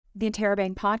The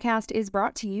Interrobang podcast is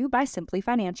brought to you by Simply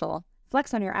Financial.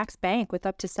 Flex on your Axe Bank with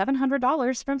up to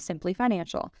 $700 from Simply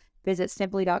Financial. Visit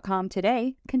simply.com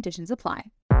today. Conditions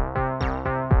apply.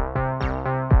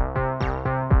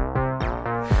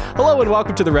 Hello and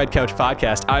welcome to the Red Couch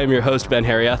Podcast. I am your host, Ben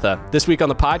Harrietha. This week on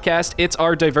the podcast, it's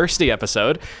our diversity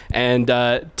episode. And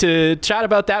to chat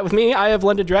about that with me, I have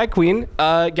London drag queen,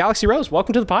 Galaxy Rose.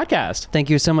 Welcome to the podcast.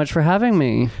 Thank you so much for having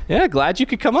me. Yeah, glad you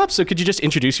could come up. So could you just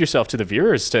introduce yourself to the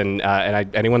viewers and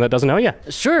anyone that doesn't know you?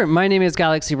 Sure. My name is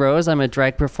Galaxy Rose. I'm a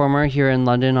drag performer here in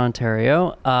London,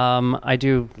 Ontario. I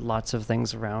do lots of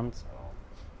things around.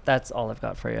 That's all I've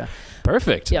got for you.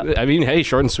 Perfect. Yep. I mean, hey,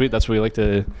 short and sweet. That's what we like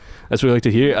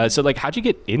to hear. So, like, how'd you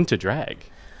get into drag?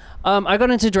 I got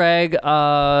into drag.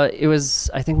 It was,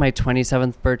 I think, my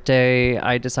 27th birthday.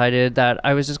 I decided that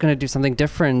I was just going to do something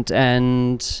different,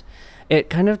 and it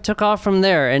kind of took off from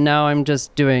there. And now I'm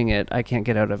just doing it. I can't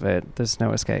get out of it. There's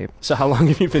no escape. So, how long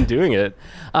have you been doing it?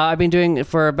 I've been doing it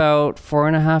for about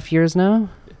 4.5 years now.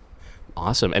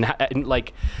 Awesome. And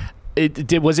like,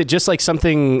 was it just like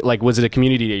something, like, was it a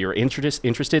community that you were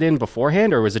interested in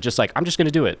beforehand, or was it just like, I'm just going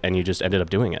to do it, and you just ended up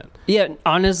doing it? Yeah,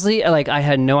 honestly, like, I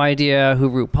had no idea who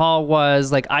RuPaul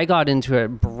was. Like, I got into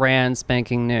it brand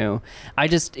spanking new.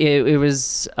 It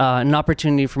was an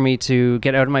opportunity for me to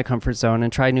get out of my comfort zone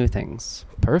and try new things.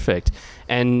 Perfect.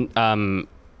 And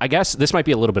I guess this might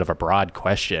be a little bit of a broad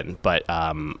question, but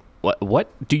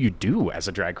what do you do as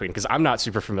a drag queen? Because I'm not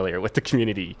super familiar with the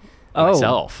community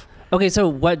myself. Okay, so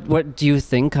what do you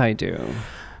think I do?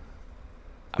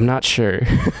 I'm not sure.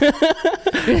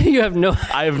 You have no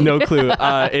I have no clue.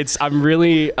 I'm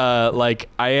really I'm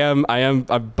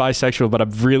bisexual, but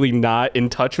I'm really not in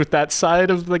touch with that side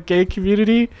of the gay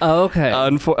community. Oh,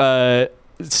 okay.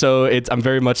 So I'm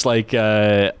very much like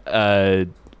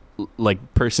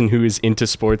person who is into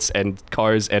sports and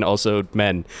cars and also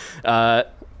men.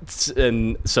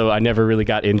 And so I never really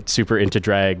got super into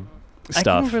drag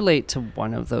stuff. I can relate to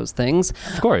one of those things.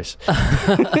 Of course.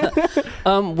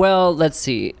 Well, let's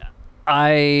see.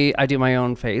 I do my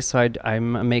own face, so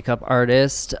I'm a makeup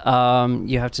artist.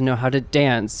 You have to know how to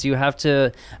dance. You have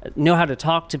to know how to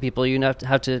talk to people. You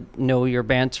have to know your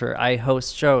banter. I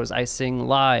host shows. I sing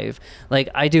live. Like,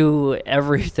 I do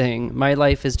everything. My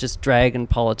life is just drag and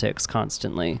politics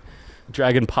constantly.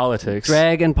 Drag and politics.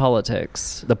 Drag and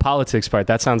politics. The politics part,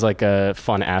 that sounds like a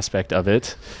fun aspect of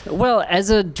it. Well, as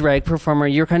a drag performer,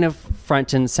 you're kind of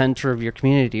front and center of your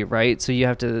community, right? So you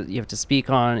have to speak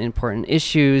on important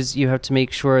issues. You have to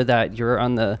make sure that you're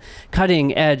on the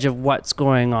cutting edge of what's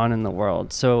going on in the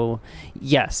world. So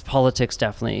yes, politics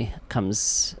definitely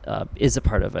is a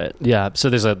part of it. Yeah, so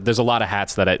there's a lot of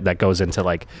hats that goes into,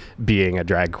 like, being a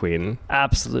drag queen.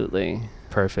 Absolutely.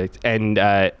 Perfect. And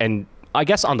I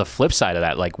guess on the flip side of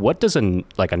that, like, what does a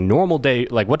normal day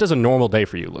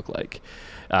for you look like?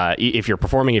 If you're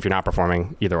performing, if you're not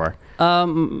performing, either or.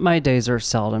 My days are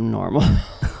seldom normal.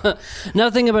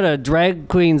 Nothing about a drag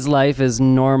queen's life is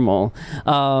normal.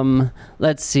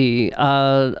 Let's see.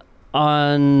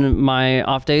 On my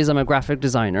off days, I'm a graphic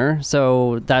designer,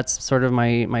 so that's sort of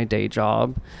my day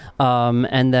job.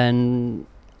 And then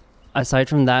aside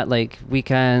from that, like,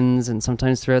 weekends and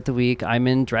sometimes throughout the week, I'm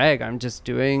in drag. I'm just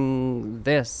doing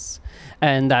this.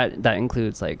 And that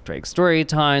includes, like, drag story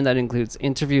time. That includes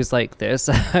interviews like this,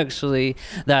 actually.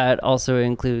 That also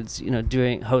includes,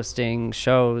 hosting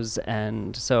shows.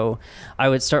 And so I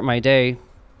would start my day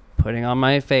putting on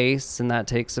my face, and that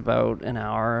takes about an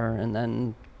hour, and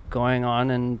then going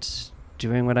on and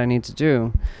doing what I need to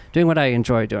do, doing what I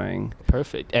enjoy doing.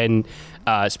 Perfect. And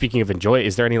speaking of enjoy,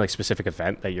 is there any, like, specific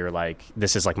event that you're like,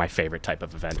 this is, like, my favorite type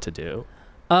of event to do?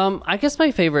 I guess my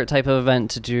favorite type of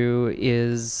event to do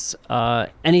is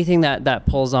anything that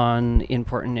pulls on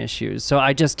important issues. So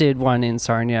I just did one in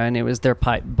Sarnia, and it was their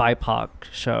BIPOC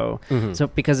show. Mm-hmm. So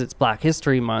because it's Black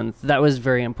History Month, that was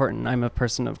very important. I'm a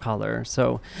person of color.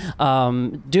 So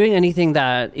doing anything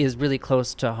that is really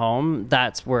close to home,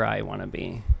 that's where I want to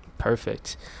be.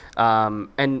 Perfect.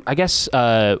 And I guess,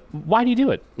 why do you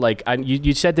do it? Like,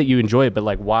 you said that you enjoy it, but,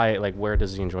 like, why? Like, where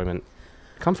does the enjoyment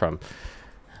come from?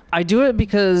 I do it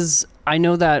because I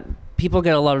know that people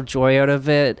get a lot of joy out of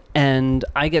it, and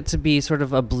I get to be sort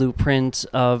of a blueprint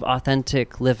of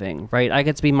authentic living, right? I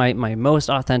get to be my most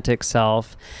authentic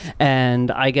self,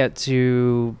 and I get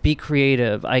to be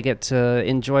creative. I get to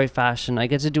enjoy fashion. I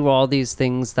get to do all these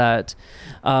things that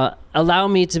allow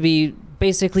me to be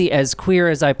basically as queer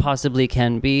as I possibly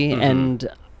can be, mm-hmm. and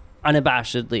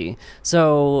unabashedly.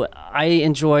 So I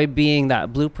enjoy being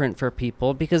that blueprint for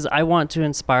people because I want to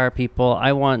inspire people.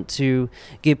 I want to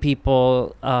give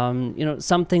people,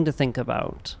 something to think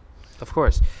about. Of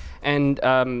course. And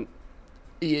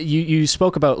you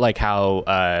spoke about like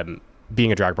how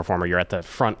being a drag performer, you're at the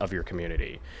front of your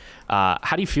community.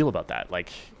 How do you feel about that?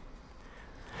 Like,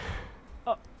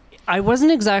 I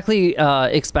wasn't exactly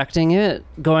expecting it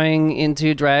going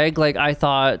into drag. Like, I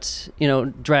thought,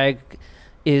 drag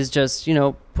is just,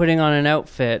 putting on an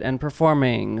outfit and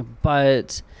performing.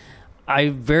 But I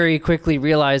very quickly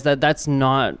realized that that's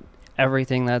not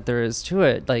everything that there is to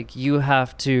it. Like, you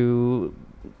have to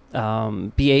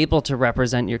be able to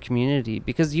represent your community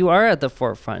because you are at the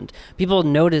forefront. People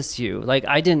notice you. Like,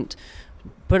 I didn't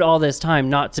put all this time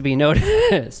not to be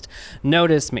noticed.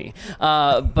 Notice me.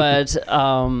 But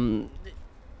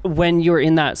when you're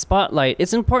in that spotlight,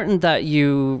 it's important that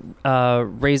you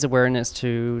raise awareness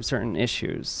to certain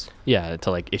issues. Yeah,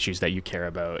 to like issues that you care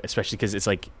about, especially because it's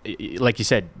like you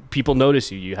said, people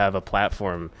notice you. You have a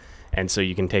platform, and so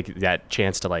you can take that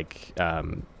chance to like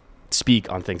speak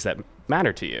on things that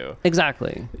matter to you.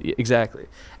 Exactly.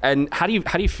 And how do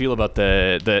you feel about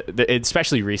the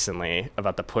especially recently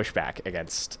about the pushback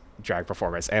against drag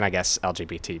performers and I guess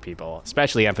LGBT people,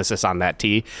 especially emphasis on that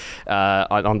T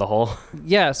on the whole?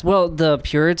 Yes. Well, the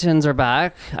Puritans are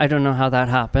back. I don't know how that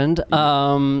happened.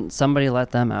 Somebody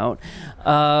let them out.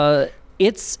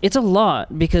 It's a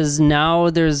lot because now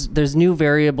there's new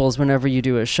variables whenever you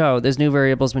do a show. There's new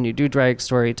variables when you do drag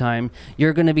story time.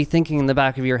 You're going to be thinking in the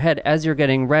back of your head as you're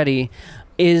getting ready,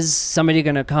 is somebody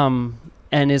going to come,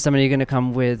 and is somebody going to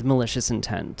come with malicious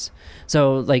intent?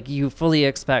 So like you fully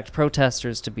expect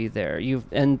protesters to be there.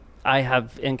 I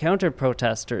have encountered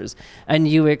protesters, and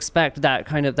you expect that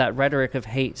kind of that rhetoric of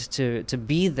hate to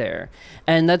be there.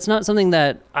 And that's not something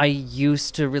that I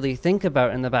used to really think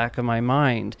about in the back of my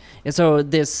mind. And so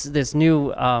this new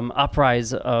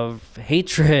uprise of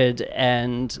hatred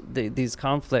and these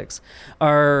conflicts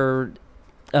are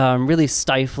really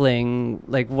stifling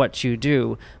like what you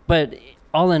do. But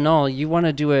all in all, you want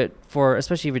to do it for,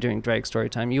 especially if you're doing drag story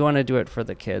time, you want to do it for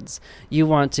the kids. You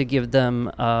want to give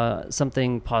them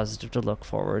something positive to look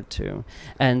forward to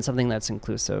and something that's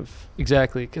inclusive.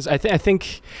 Exactly, because I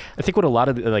think what a lot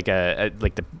of like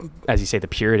the, as you say, the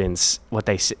Puritans, what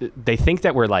they think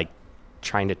that we're like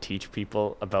trying to teach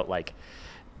people about like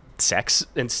sex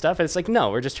and stuff. And it's like,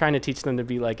 no, we're just trying to teach them to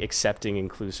be like accepting,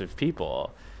 inclusive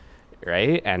people,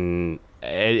 right? And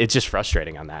it's just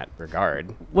frustrating on that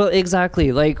regard. Well,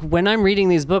 exactly. Like when I'm reading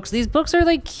these books are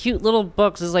like cute little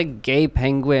books. It's like gay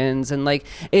penguins, and like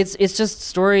it's just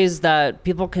stories that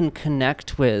people can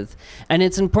connect with. And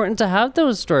it's important to have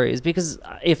those stories because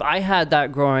if I had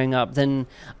that growing up, then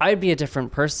I'd be a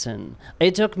different person.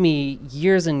 It took me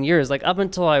years and years, like up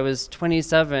until I was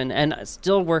 27 and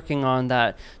still working on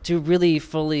that to really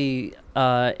fully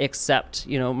accept,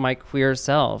 my queer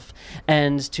self,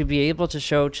 and to be able to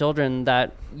show children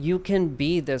that you can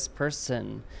be this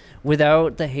person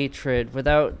without the hatred,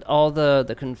 without all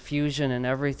the confusion and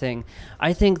everything.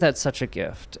 I think that's such a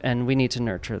gift, and we need to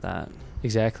nurture that.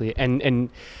 Exactly. And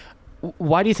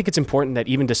why do you think it's important that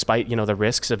even despite, the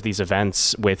risks of these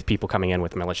events with people coming in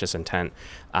with malicious intent,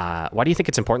 why do you think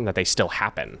it's important that they still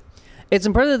happen? It's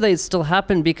important that they still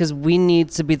happen because we need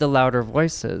to be the louder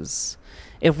voices.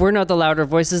 If we're not the louder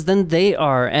voices, then they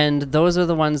are. And those are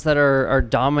the ones that are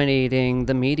dominating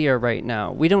the media right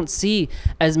now. We don't see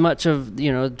as much of,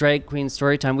 drag queen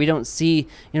story time. We don't see,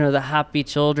 the happy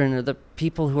children or the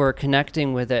people who are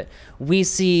connecting with it. We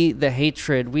see the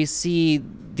hatred. We see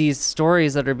these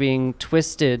stories that are being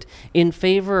twisted in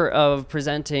favor of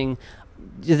presenting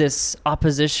this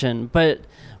opposition. But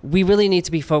we really need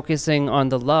to be focusing on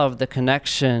the love, the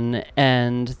connection,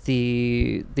 and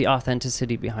the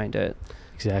authenticity behind it.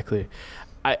 Exactly.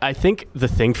 I think the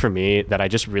thing for me that I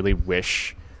just really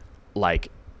wish like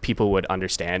people would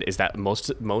understand is that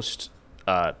most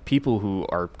people who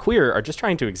are queer are just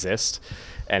trying to exist.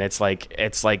 And it's like,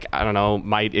 I don't know,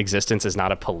 my existence is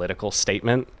not a political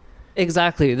statement.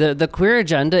 Exactly. The queer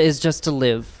agenda is just to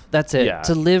live. That's it. Yeah.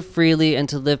 To live freely and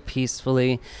to live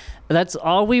peacefully. That's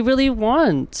all we really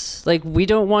want. Like, we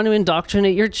don't want to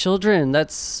indoctrinate your children.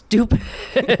 That's stupid.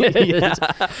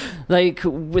 Like,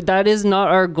 that is not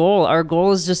our goal. Our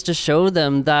goal is just to show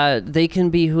them that they can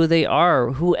be who they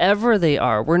are, whoever they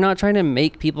are. We're not trying to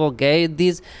make people gay.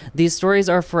 These stories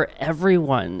are for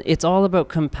everyone. It's all about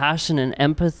compassion and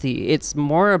empathy. It's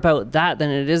more about that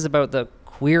than it is about the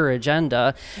queer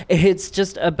agenda. It's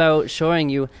just about showing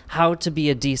you how to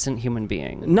be a decent human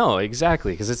being. No,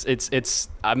 exactly, because it's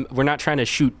we're not trying to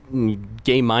shoot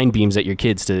gay mind beams at your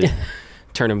kids to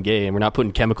turn them gay, and we're not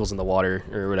putting chemicals in the water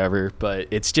or whatever. But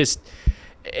it's just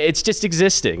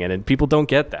existing, and people don't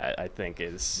get that. I think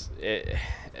it's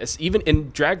even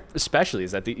in drag, especially,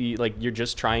 is that you're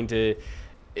just trying to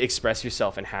express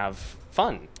yourself and have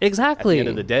fun. Exactly. At the end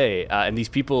of the day, and these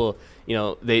people, you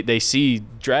know, they see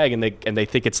drag and they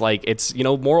think it's like it's, you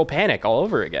know, moral panic all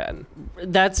over again.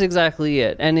 That's exactly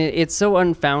it. And it's so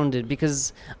unfounded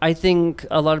because I think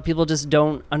a lot of people just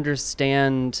don't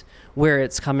understand where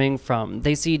it's coming from.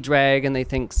 They see drag and they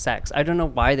think sex. I don't know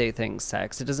why they think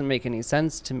sex. It doesn't make any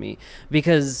sense to me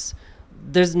because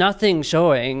there's nothing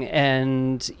showing,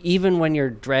 and even when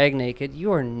you're drag naked,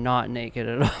 you are not naked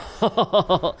at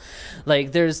all.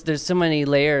 Like there's so many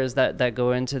layers that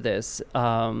go into this,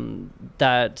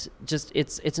 that just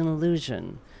it's an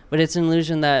illusion, but it's an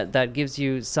illusion that gives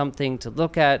you something to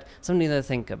look at, something to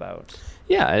think about.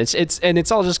 Yeah,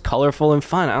 it's all just colorful and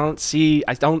fun.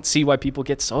 I don't see why people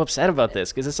get so upset about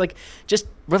this, because it's like, just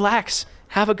relax,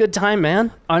 have a good time,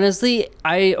 man. Honestly,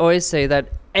 I always say that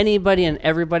anybody and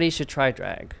everybody should try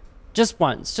drag. Just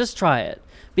once. Just try it.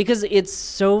 Because it's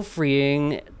so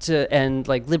freeing and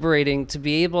like liberating to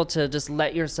be able to just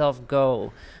let yourself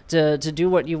go, to do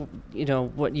what you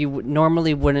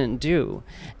normally wouldn't do.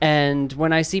 And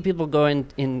when I see people go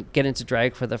and get into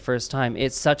drag for the first time,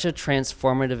 it's such a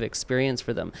transformative experience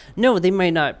for them. No, they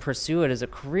might not pursue it as a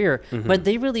career, but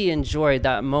they really enjoyed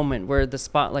that moment where the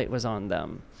spotlight was on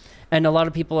them. And a lot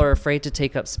of people are afraid to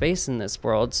take up space in this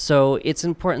world. So it's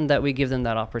important that we give them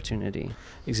that opportunity.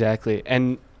 Exactly.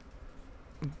 And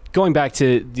going back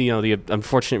to the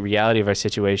unfortunate reality of our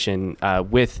situation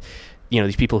with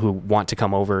these people who want to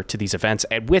come over to these events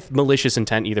and with malicious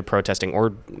intent, either protesting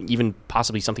or even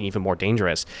possibly something even more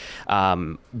dangerous,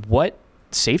 what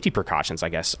safety precautions, I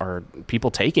guess, are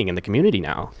people taking in the community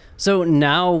now? So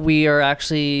now we are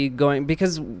actually going,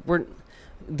 because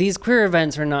these queer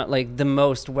events are not like the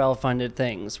most well-funded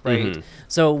things, right?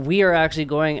 So we are actually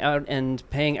going out and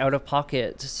paying out of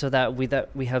pocket so that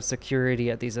we have security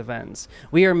at these events.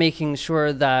 We are making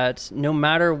sure that no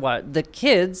matter what, the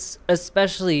kids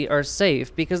especially are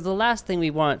safe, because the last thing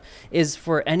we want is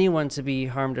for anyone to be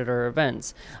harmed at our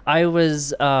events. I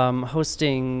was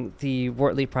hosting the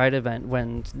Wortley Pride event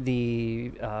when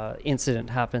the incident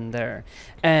happened there,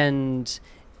 and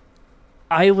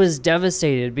I was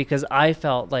devastated because I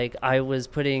felt like I was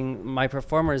putting my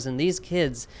performers and these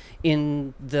kids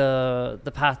in the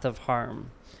path of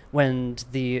harm when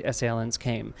the assailants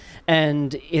came.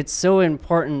 And it's so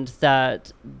important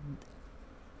that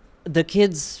the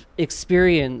kids'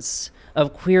 experience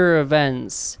of queer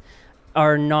events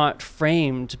are not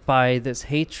framed by this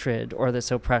hatred or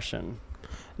this oppression.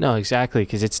 No, exactly,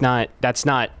 because that's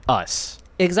not us.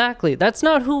 Exactly. That's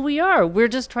not who we are. We're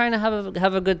just trying to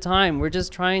have a good time. We're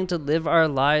just trying to live our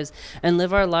lives and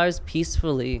live our lives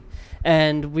peacefully.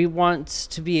 And we want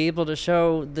to be able to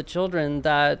show the children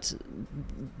that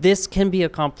this can be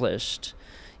accomplished.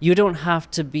 You don't have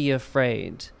to be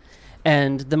afraid.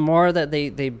 And the more that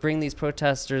they bring these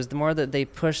protesters, the more that they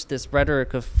push this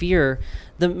rhetoric of fear,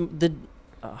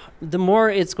 the more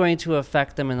it's going to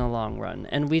affect them in the long run.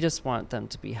 And we just want them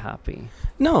to be happy.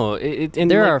 No,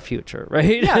 they're our future,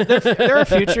 right? Yeah, they're our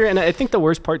future. And I think the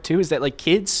worst part too is that like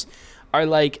kids are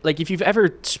like if you've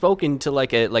ever spoken to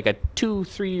like a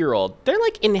 2-3-year-old, they're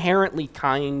like inherently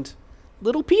kind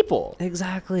little people.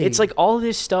 Exactly. It's like all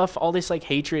this stuff, all this like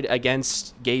hatred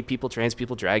against gay people, trans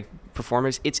people, drag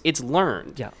performers. It's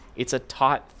learned. Yeah. It's a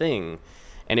taught thing.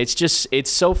 And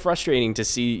it's so frustrating to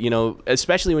see,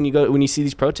 especially when you see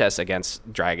these protests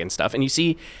against drag and stuff, and you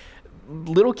see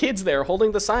little kids there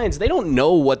holding the signs. They don't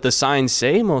know what the signs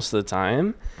say most of the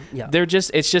time. Yeah.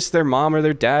 It's just their mom or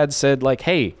their dad said like,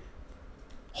 hey,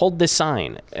 hold this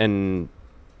sign. And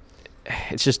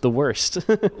it's just the worst.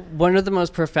 One of the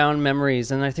most profound memories,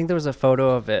 and I think there was a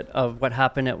photo of it, of what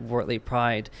happened at Wortley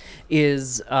Pride,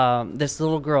 is this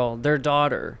little girl, their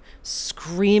daughter,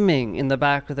 screaming in the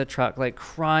back of the truck, like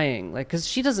crying, like, because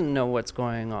she doesn't know what's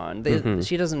going on.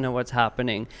 She doesn't know what's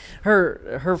happening.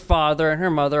 Her father and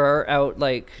her mother are out,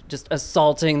 like, just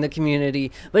assaulting the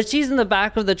community, but she's in the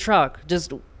back of the truck,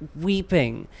 just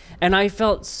weeping. And I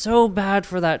felt so bad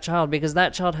for that child, because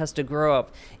that child has to grow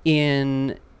up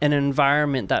in an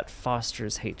environment that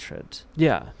fosters hatred.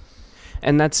 Yeah.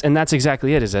 And that's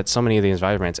exactly it, is that so many of the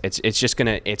environments, it's just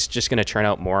gonna turn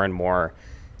out more and more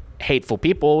hateful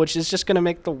people, which is just gonna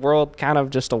make the world kind of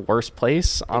just a worse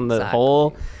place on the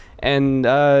whole. And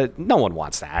no one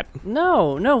wants that.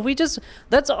 No,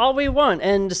 that's all we want.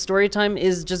 And Storytime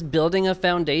is just building a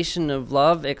foundation of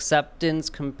love,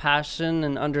 acceptance, compassion,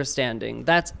 and understanding.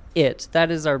 That's it.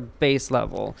 That is our base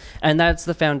level. And that's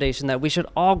the foundation that we should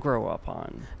all grow up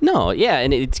on. No, yeah.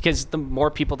 And it's because the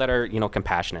more people that are,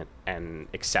 compassionate and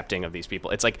accepting of these people,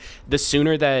 it's like the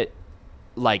sooner that,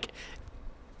 like,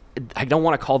 I don't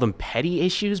want to call them petty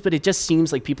issues, but it just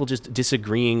seems like people just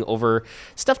disagreeing over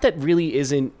stuff that really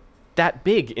isn't that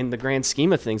big in the grand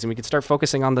scheme of things, and we could start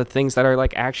focusing on the things that are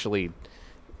like actually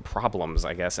problems,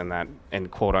 I guess,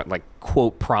 and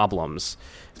quote problems,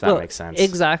 if that makes sense.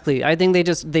 Exactly. I think they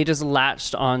just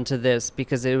latched onto this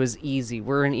because it was easy.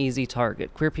 We're an easy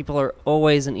target. Queer people are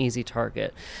always an easy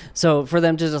target. So for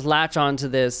them to just latch onto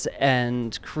this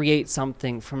and create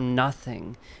something from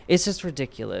nothing, it's just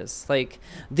ridiculous. Like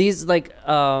these,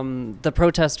 the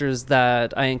protesters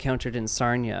that I encountered in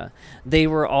Sarnia, they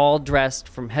were all dressed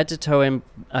from head to toe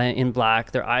in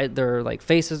black. Their like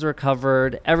faces were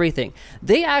covered, everything.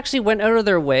 They actually went out of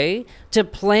their way to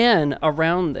plan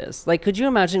around this. Like, could you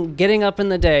imagine getting up in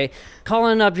the day,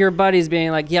 calling up your buddies,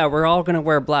 being like, yeah, we're all going to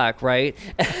wear black, right?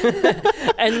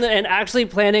 and actually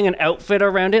planning an outfit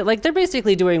around it. Like, they're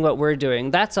basically doing what we're doing.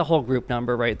 That's a whole group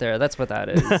number right there. That's what that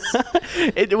is.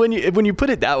 When you put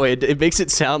it that way, it makes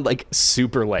it sound like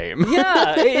super lame.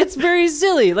 Yeah, it's very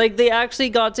silly. Like, they actually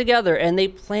got together and they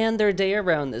planned their day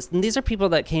around this. And these are people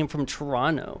that came from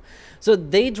Toronto. So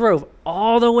they drove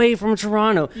all the way from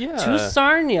Toronto to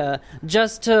Sarnia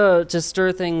just to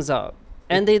stir things up.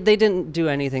 And they didn't do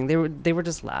anything. They were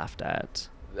just laughed at.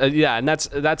 And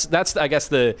that's I guess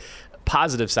the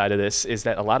positive side of this is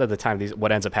that a lot of the time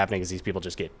what ends up happening is these people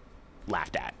just get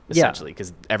laughed at, essentially,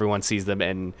 because everyone sees them,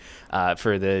 and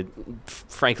for the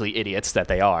frankly idiots that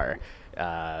they are.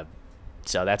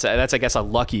 So that's I guess a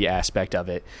lucky aspect of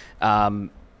it.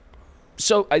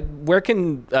 So where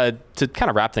can to kind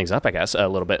of wrap things up, I guess, a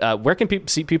little bit, where can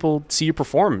people see you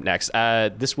perform next?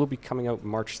 This will be coming out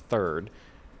March 3rd.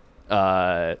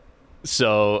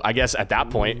 So I guess at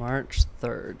that point, March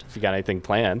 3rd, if you got anything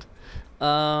planned.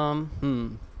 I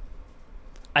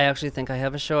actually think I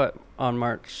have a show on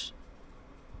March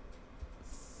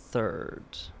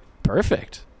 3rd.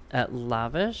 Perfect. At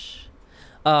Lavish.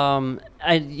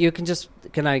 You can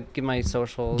can I give my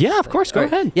socials? Yeah, of course. Go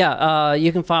ahead. Yeah.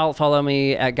 You can follow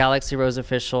me at Galaxy Rose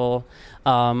Official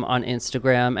on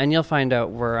Instagram, and you'll find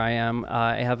out where I am.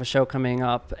 I have a show coming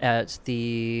up at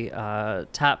the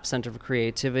TAP Center for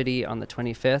Creativity on the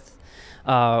 25th.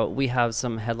 We have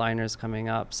some headliners coming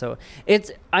up, so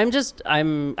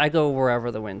I go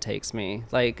wherever the wind takes me.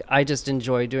 Like, I just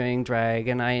enjoy doing drag,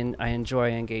 and I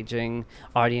enjoy engaging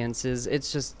audiences.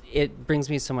 It brings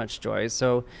me so much joy.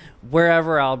 So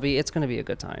wherever I'll be, it's going to be a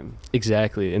good time.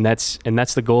 Exactly, and that's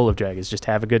the goal of drag, is just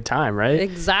have a good time, right?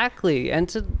 Exactly, and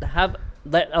to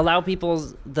allow people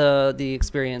the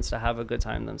experience to have a good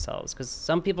time themselves, because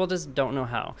some people just don't know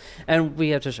how, and we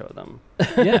have to show them.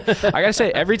 Yeah, I gotta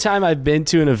say, every time I've been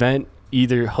to an event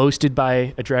either hosted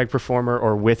by a drag performer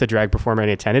or with a drag performer in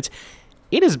attendance,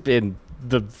 it has been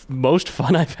the most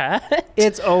fun I've had.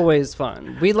 It's always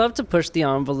fun. We love to push the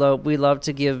envelope. We love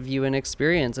to give you an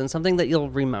experience and something that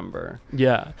you'll remember.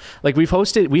 Yeah, like we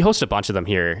host a bunch of them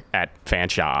here at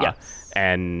Fanshawe. Yes.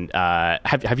 And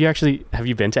have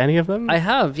you been to any of them? I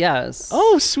have, yes.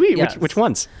 Oh, sweet. Yes. Which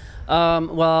ones?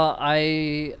 Well,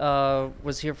 I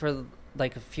was here for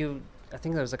like a few. I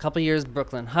think there was a couple years.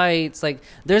 Brooklyn Heights. Like,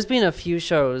 there's been a few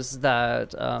shows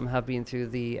that have been through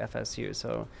the FSU.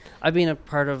 So I've been a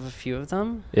part of a few of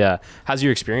them. Yeah. How's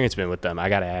your experience been with them? I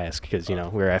gotta ask, because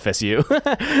we're FSU.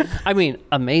 I mean,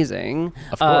 amazing.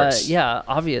 Of course. Yeah,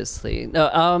 obviously.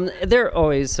 No, they're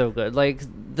always so good. Like,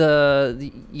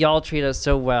 y'all treat us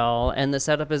so well, and the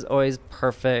setup is always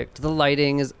perfect. The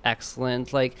lighting is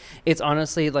excellent. Like, it's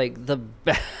honestly like the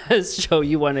best show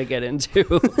you want to get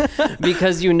into,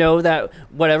 because you know that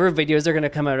whatever videos are going to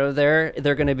come out of there,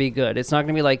 they're going to be good. It's not going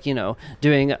to be like,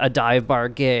 doing a dive bar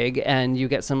gig and you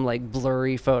get some like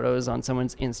blurry photos on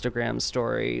someone's Instagram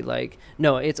story. Like,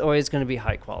 no, it's always going to be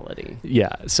high quality.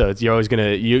 Yeah. So you're always going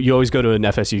to, you always go to an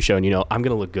FSU show and I'm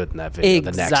going to look good in that video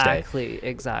the next day.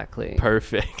 Exactly.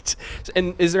 Perfect.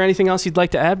 And is there anything else you'd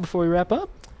like to add before we wrap up?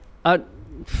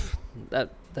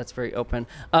 That's very open.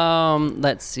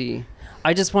 Let's see.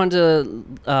 I just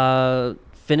wanted to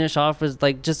finish off with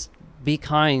like, just be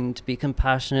kind, be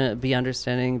compassionate, be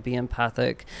understanding, be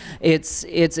empathic. It's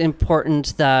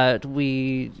important that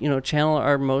we, channel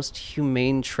our most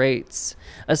humane traits,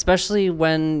 especially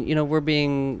when, we're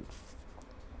being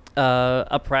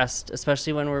oppressed,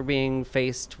 especially when we're being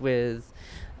faced with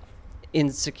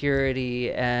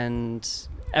insecurity and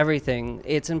everything.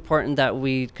 It's important that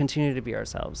we continue to be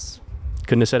ourselves.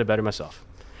 Couldn't have said it better myself.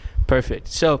 Perfect.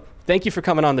 So thank you for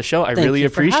coming on the show. I really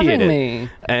appreciate it. Me.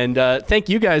 And thank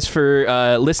you guys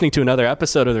for listening to another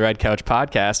episode of the Red Couch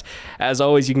Podcast. As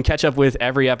always, you can catch up with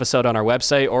every episode on our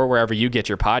website or wherever you get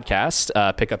your podcasts.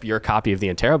 Pick up your copy of the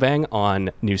Interrobang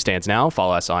on newsstands now.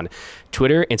 Follow us on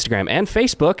Twitter, Instagram, and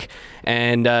Facebook.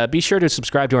 And be sure to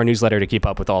subscribe to our newsletter to keep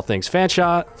up with all things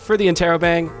Fanshawe. For the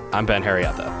Interrobang, I'm Ben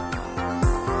Harrietta.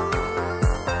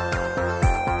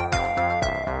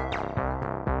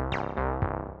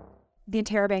 The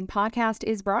Interrobang podcast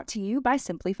is brought to you by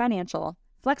Simply Financial.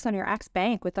 Flex on your Axe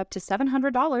Bank with up to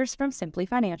 $700 from Simply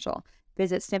Financial.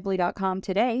 Visit simply.com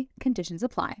today. Conditions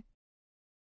apply.